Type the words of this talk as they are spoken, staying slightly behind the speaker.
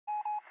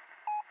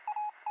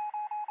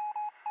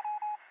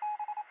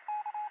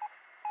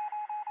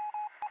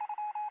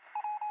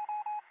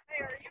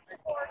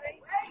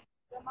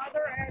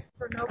mother asked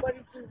for nobody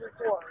to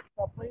record,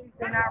 so please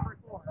do not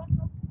record.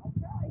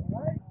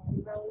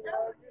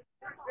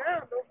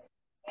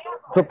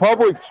 It's a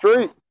public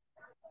street.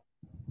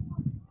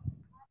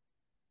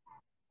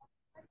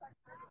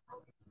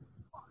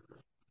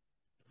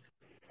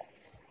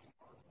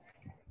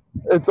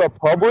 It's a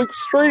public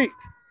street.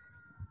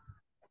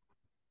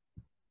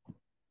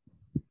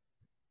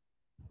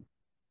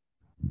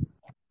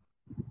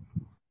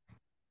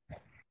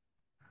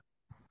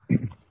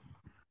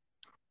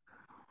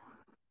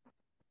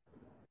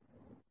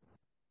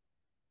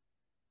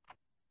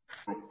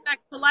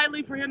 Asked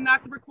politely for him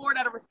not to record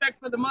out of respect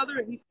for the mother,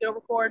 and he still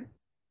recording.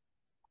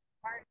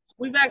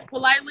 We've asked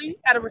politely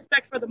out of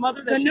respect for the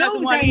mother that she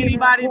doesn't want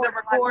anybody to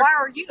record. Why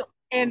are you?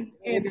 And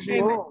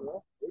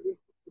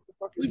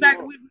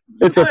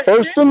it's a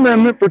First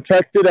Amendment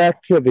protected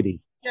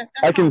activity. Yes,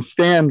 I can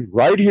stand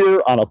right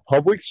here on a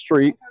public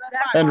street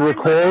and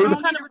record. Do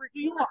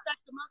you respect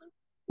the mother?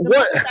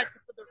 What?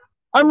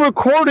 I'm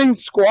recording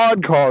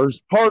squad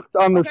cars parked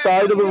on the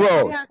side of the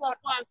road. I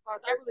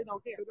really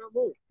don't care.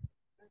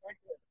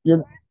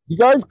 You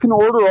guys can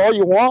order all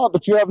you want,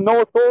 but you have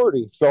no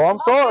authority. So I'm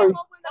sorry.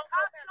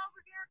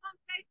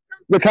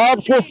 The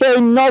cops will say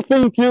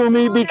nothing to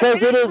me because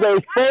it is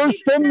a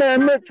First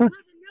Amendment. The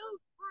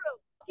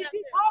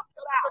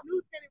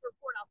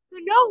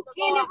news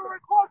can't even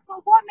record,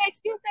 so what makes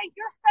you think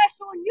you're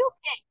special and you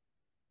can't?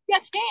 You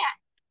can't.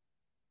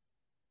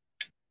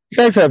 You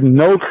guys have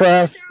no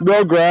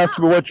grasp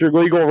of what your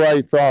legal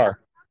rights are.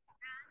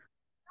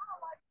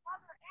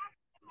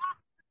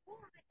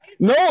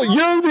 No,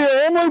 you're the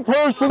only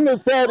person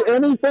that said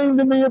anything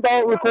to me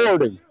about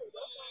recording.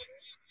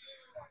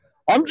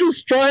 I'm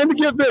just trying to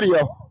get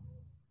video.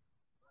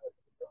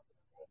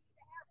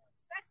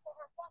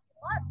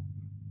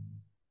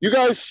 You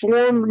guys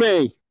swarmed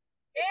me.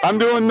 I'm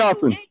doing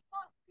nothing.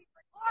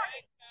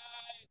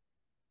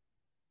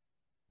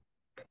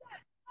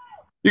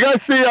 You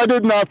guys see I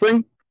did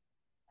nothing.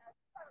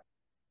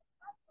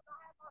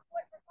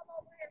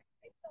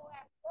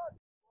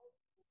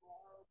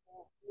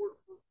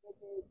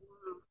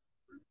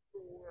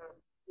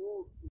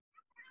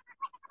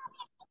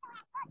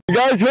 You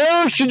guys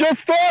hear? She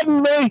just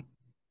threatened me.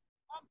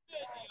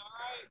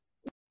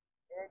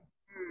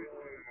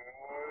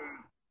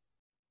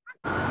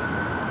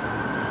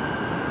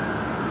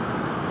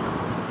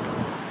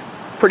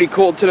 Pretty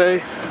cold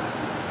today.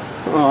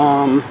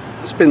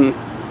 It's been,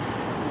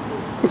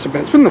 what's it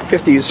been? It's been in the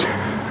 50s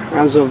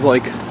as of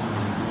like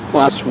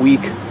last week.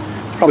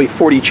 It's probably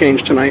 40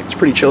 change tonight. It's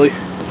pretty chilly.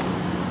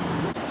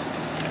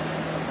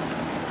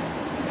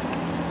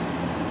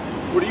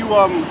 What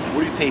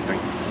are you taping?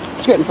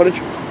 Just getting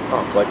footage.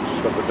 Oh, it's like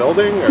just of the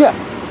building? Or yeah.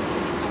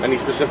 Any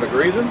specific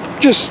reason?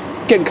 Just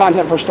getting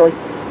content for a story.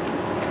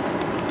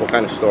 What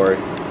kind of story?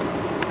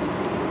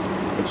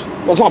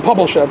 Well, it's not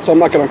published yet, so I'm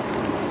not going to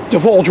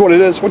divulge what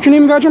it is. What's your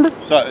name and badge number?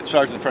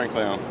 Sergeant Frank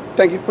Leon.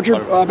 Thank you. What's your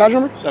badge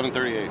number?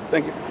 738.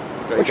 Thank you.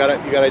 Okay,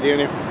 you got ID on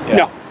you? Yeah.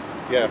 No.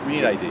 Yeah. We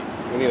need ID.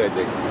 We need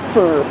ID.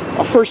 For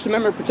a First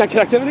Amendment protected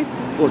activity?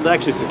 Well, it's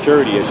actually a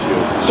security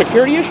issue.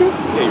 Security issue?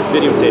 Yeah, you're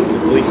videotaping the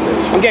police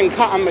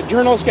station. I'm a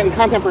journalist getting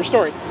content for a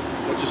story.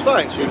 Which is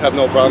fine. So you have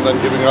no problem then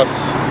giving us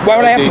Why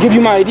would I have to give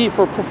you my ID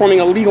for performing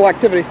a legal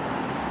activity?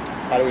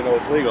 How do we know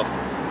it's legal?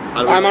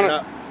 I'm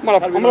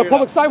on a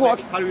public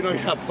sidewalk. How do we know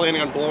you're not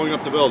planning on blowing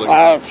up the building?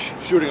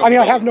 Shooting up I mean,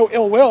 I have no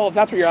ill will, if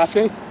that's what you're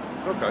asking.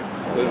 Okay.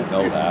 I didn't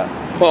know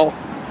that. Well,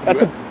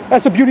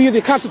 that's the beauty of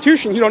the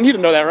Constitution. You don't need to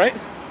know that, right?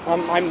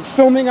 I'm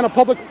filming in a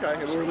public...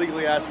 Okay, and we're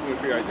legally asking you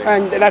for your ID.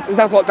 And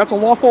that's a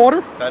lawful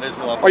order? That is a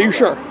lawful order. Are you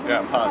sure? Yeah,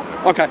 I'm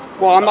positive. Okay.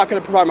 Well, I'm not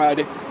going to provide my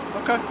ID.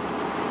 Okay.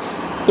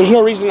 There's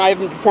no reason I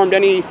haven't performed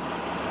any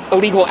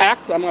illegal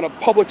act. I'm on a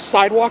public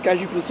sidewalk,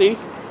 as you can see.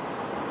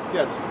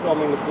 Yes,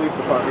 filming the police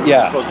department.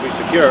 Yeah. It's supposed to be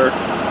secure.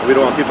 We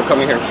don't want people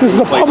coming here and shooting This is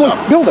a the place public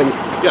up. building.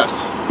 Yes.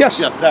 Yes.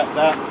 Yes, that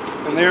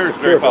in there is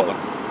very public.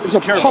 It's a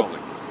secure pub.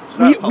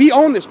 building. We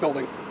own this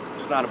building.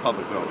 It's not a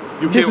public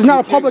building. This is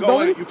not a public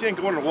building? You can't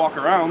go in and walk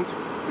around.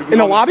 In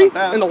the lobby?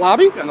 In the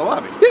lobby? Yeah, in the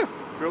lobby. Yeah.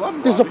 You're allowed in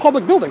the This is a lobby.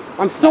 public building.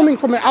 I'm filming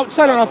from the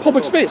outside on a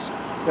public space.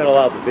 You're not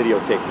allowed to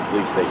videotape the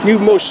police station. You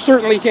most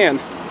certainly can.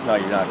 No,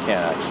 you're not.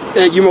 Can't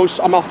actually.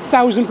 I'm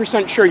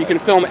 1,000% sure you can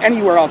film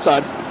anywhere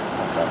outside.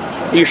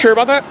 Okay, Are you sure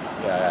about that?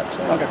 Yeah,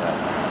 absolutely. Okay.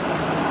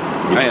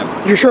 Yeah. I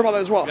am. You're sure about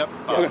that as well? Yep.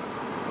 Okay.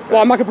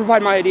 Well, I'm not going to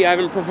provide my ID. I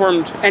haven't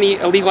performed any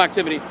illegal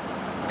activity.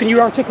 Can you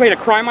articulate a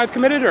crime I've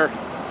committed, or?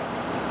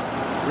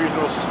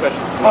 Reasonable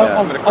suspicion.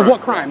 Of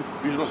what crime?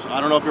 I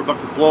don't know if you're about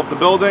to blow up the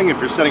building, if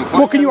you're setting plans.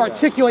 Well, can you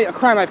articulate a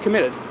crime I've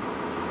committed?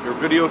 You're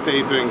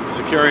videotaping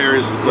secure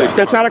areas of the police.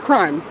 That's not a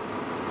crime.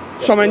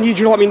 So I'm going to need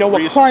you to let me know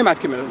what crime I've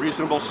committed.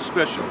 Reasonable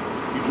suspicion.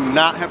 You do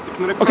not have to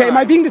commit a crime. Okay, am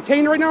I being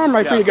detained right now, or am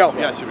I free to go?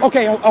 Yes, you're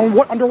okay,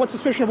 under what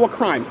suspicion of what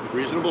crime?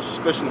 Reasonable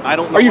suspicion. I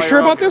don't know. Are you sure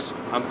about this?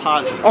 I'm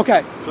positive.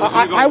 Okay. So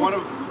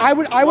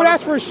I would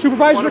ask for a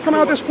supervisor to come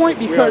out at this point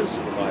because.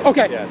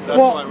 Okay. Yeah, so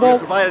well,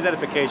 provide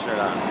identification or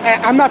not?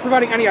 I'm not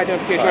providing any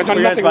identification. I've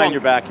done nothing wrong.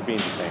 Your back, you're being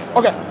detained.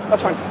 Okay,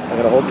 that's fine. I'm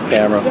gonna hold the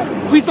camera.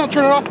 Yeah, please don't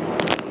turn it off.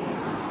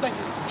 Thank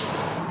you.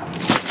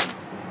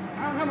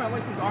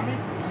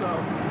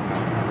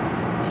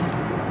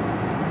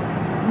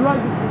 You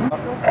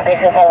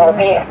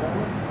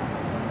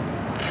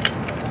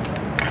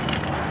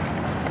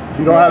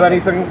don't have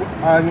anything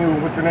on you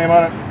with your name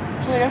on it?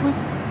 Say again, please?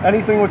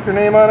 Anything with your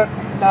name on it?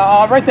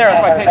 No, right there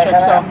is my paycheck,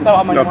 so no,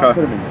 I'm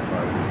Okay.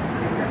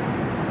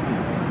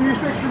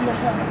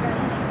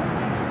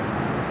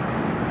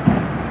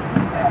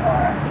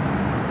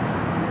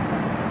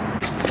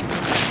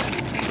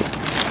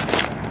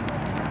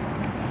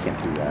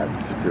 Can't do that.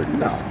 Security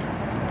risk.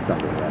 It's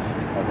under arrest.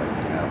 I'll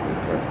let you know.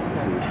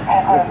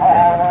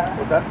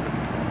 What's that?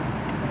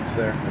 It's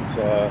there. It's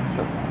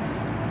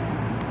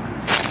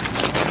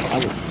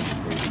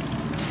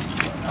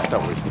I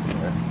thought we were sitting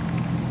there.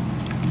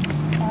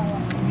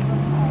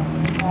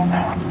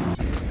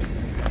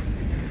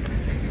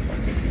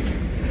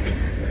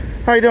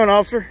 How you doing,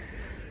 officer?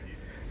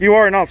 You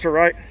are an officer,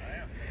 right?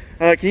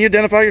 I am. Can you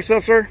identify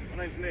yourself, sir?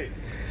 My name's Nick.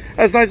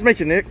 That's nice to meet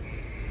you, Nick.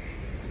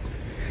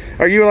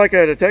 Are you like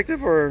a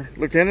detective or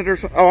lieutenant or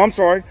something? Oh, I'm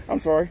sorry. I'm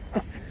sorry.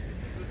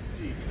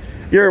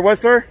 You're what,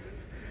 sir?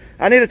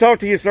 I need to talk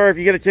to you, sir, if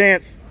you get a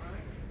chance.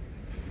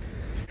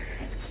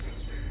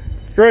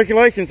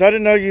 Congratulations. I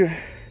didn't know you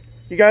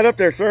got up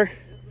there, sir. Yes,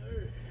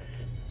 sir.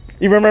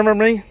 You remember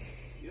me?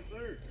 Yes,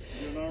 sir.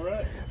 You doing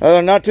all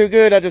right? Not too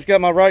good. I just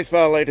got my rights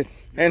violated.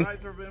 Your And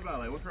rights are being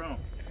violated. What's wrong?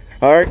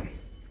 all right.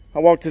 I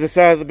walked to the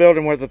side of the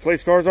building where the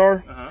police cars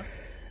are, Uh-huh.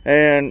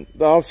 and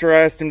the officer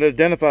asked him to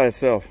identify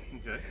himself.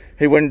 Okay.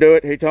 He wouldn't do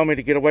it. He told me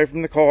to get away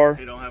from the car.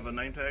 You don't have a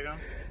name tag on?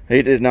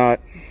 He did not.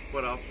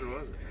 What officer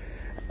was it?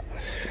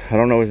 I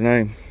don't know his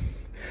name.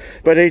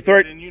 But he Was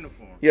threatened. in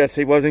uniform. Yes,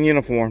 he was in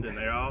uniform. Then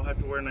they all have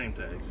to wear name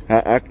tags.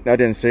 I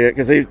didn't see it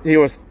because he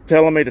was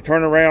telling me to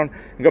turn around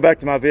and go back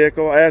to my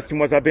vehicle. I asked him,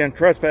 was I being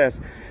trespassed?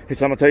 He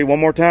said, I'm going to tell you one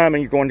more time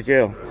and you're going to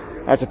jail.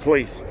 I said,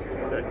 please.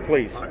 Okay.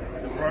 Please. All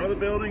right. The front of the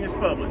building is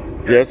public.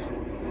 Okay? Yes,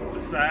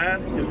 The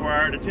side is where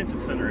our detention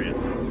center is.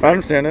 I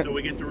understand that. So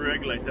we get to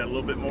regulate that a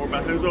little bit more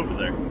about who's over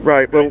there.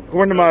 Right, but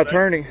according to my So that's-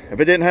 attorney, if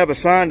it didn't have a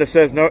sign that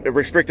says no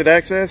restricted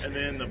access, And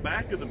then the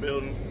back of the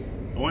building,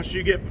 once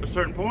you get a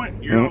certain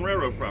point, you're on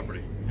railroad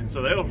property. And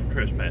so they'll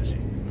trespass you.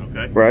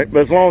 Okay? right, but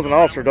as long as an Go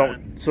down officer the line.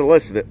 don't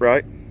solicit it,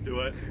 right? Do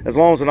what? As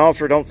long as an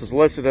officer don't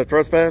solicit a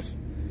trespass,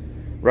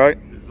 right?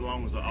 As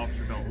long as the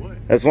officer don't what?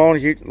 As long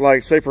as you,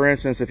 like, say for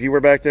instance, if you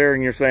were back there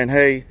and you're saying,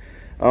 hey,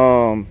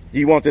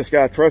 you want this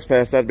guy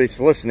trespassed, that'd be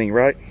soliciting,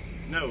 right?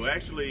 No,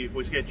 actually, if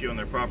we catch you on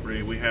their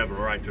property, we have a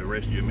right to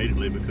arrest you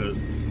immediately because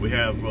we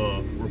have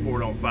a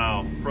report on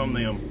file from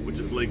them, which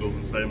is legal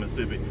in the state of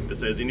Mississippi, that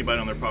says anybody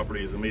on their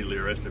property is immediately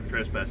arrested for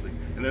trespassing.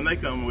 And then they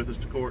come with us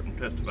to court and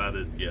testify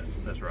that, yes,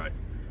 that's right.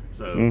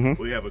 So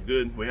we have a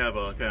kind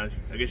of,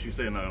 I guess you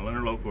say, an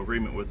interlocal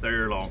agreement with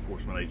their law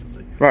enforcement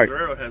agency. Right. The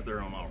railroad has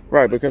their own law enforcement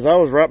Right, because I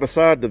was right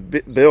beside the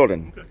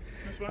building. Okay,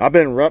 that's fine. I've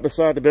been right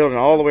beside the building,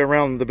 all the way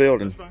around the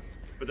building. That's fine.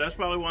 But that's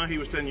probably why he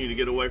was telling you to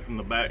get away from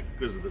the back,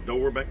 because of the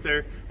door back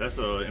there. That's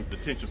a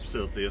detention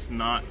facility. It's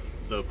not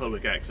the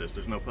public access.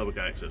 There's no public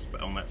access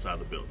on that side of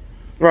the building.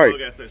 Right.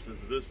 Public access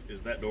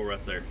is that door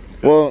right there.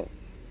 Okay? Well,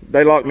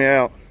 they locked me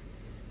out.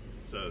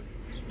 So,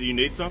 do you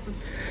need something?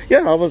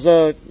 Yeah, I was,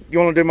 you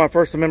want to do my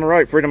First Amendment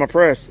right, freedom of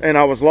press, and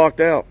I was locked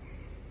out.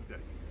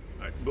 Okay.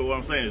 All right. But what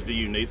I'm saying is, do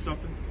you need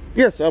something?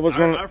 Yes, I was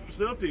going Our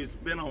facility's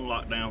been on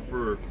lockdown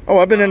for... Oh,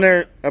 I've been in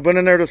there. I've been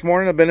in there this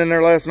morning. I've been in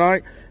there last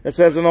night. It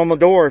says it on the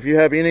door. If you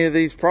have any of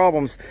these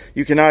problems,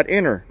 you cannot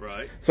enter.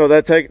 Right. So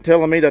that's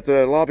telling me that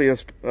the lobby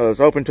is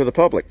open to the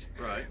public,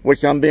 Right.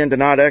 which I'm being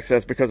denied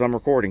access because I'm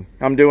recording.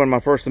 I'm doing my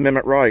First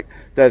Amendment right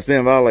that's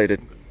being violated.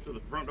 So the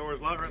front door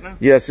is locked right now?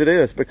 Yes, it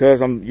is,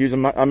 because I'm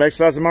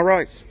exercising my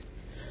rights.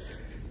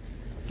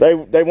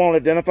 They won't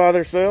identify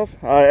themselves.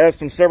 I asked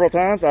them several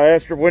times. I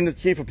asked her when the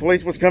chief of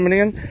police was coming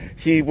in.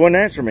 She wouldn't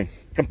answer me.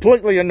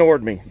 Completely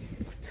ignored me.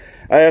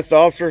 I asked the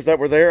officers that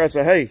were there. I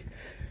said, hey,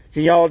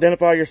 can y'all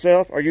identify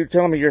yourself? Are you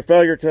telling me your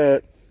failure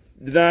to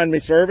deny me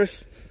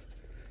service?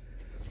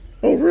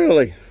 Oh,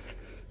 really?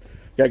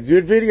 Got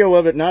good video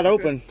of it, not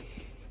open.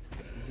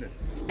 Okay.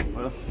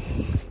 Well,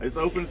 it's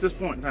open at this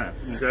point in time,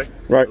 okay?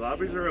 Right. The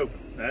lobbies are open.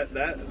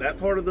 That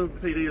part of the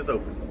PD is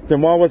open.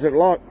 Then why was it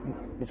locked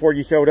before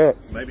you showed up?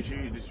 Maybe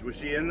was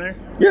she in there?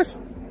 Yes.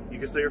 You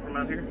can see her from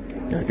out here?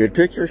 Got good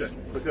pictures. Okay.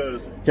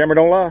 Because Camera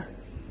don't lie.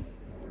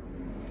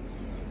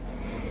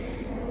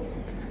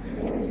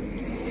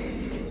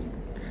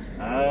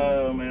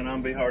 oh man,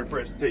 I'm be hard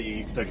pressed to tell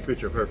you can take a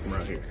picture of her from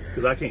right here.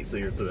 Because I can't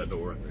see her through that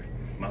door right there.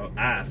 My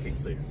eyes can't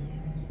see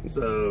her.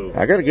 So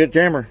I got a good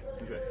camera.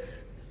 okay.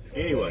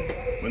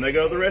 Anyway, when they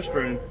go to the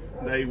restroom,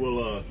 they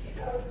will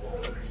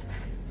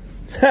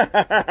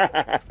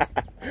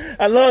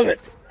I love it.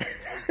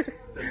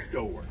 the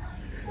door.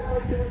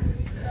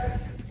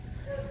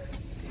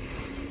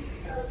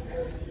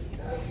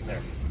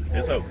 There.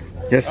 It's open.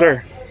 Yes,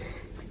 sir.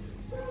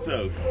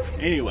 So,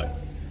 anyway,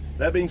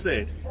 that being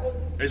said,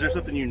 is there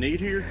something you need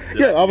here?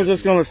 Yeah, I was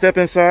just going to step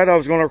inside. I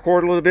was going to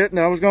record a little bit, and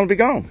I was going to be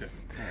gone. Okay.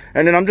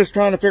 And then I'm just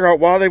trying to figure out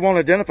why they won't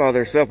identify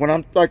themselves. When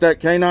I'm like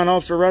that canine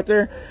officer right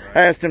there,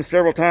 I asked him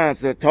several times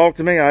to talk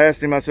to me. I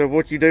asked him, I said,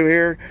 what you do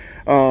here?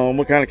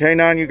 What kind of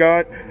canine you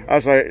got? I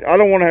was like, I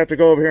don't want to have to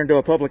go over here and do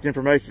a public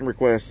information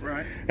request.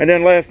 Right. And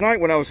then last night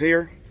when I was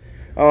here,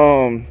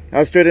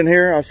 I stood in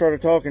here, I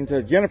started talking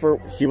to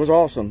Jennifer. She was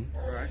awesome.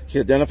 Right. She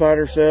identified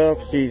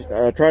herself. She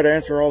tried to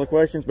answer all the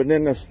questions, but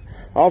then this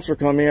officer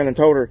come in and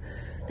told her,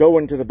 go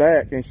into the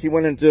back, and she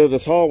went into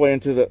this hallway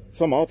into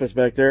some office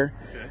back there.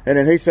 Okay. And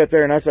then he sat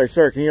there and I say,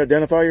 sir, can you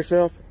identify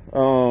yourself?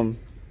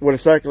 What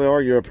exactly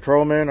are you, a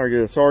patrolman? Are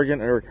you a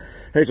sergeant? Or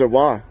he said,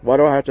 why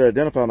do I have to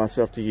identify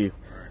myself to you?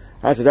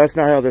 I said, that's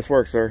not how this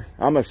works, sir.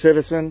 I'm a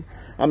citizen.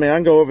 I mean, I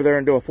can go over there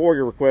and do a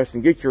FOIA request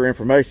and get your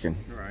information.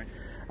 Right.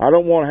 I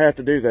don't want to have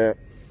to do that.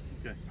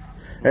 Okay.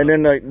 Well,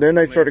 and then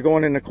they started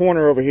going in the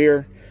corner over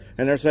here,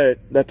 and they're saying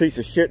that piece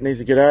of shit needs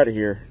to get out of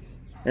here.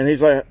 And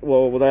he's like,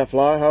 well, will that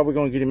fly? How are we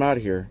going to get him out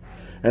of here?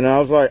 And I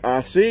was like,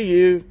 I see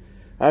you.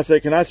 I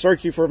said, can I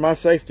search you for my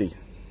safety?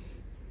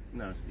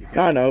 No.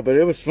 I know, but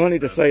it was funny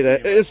to say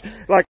that. It's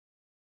like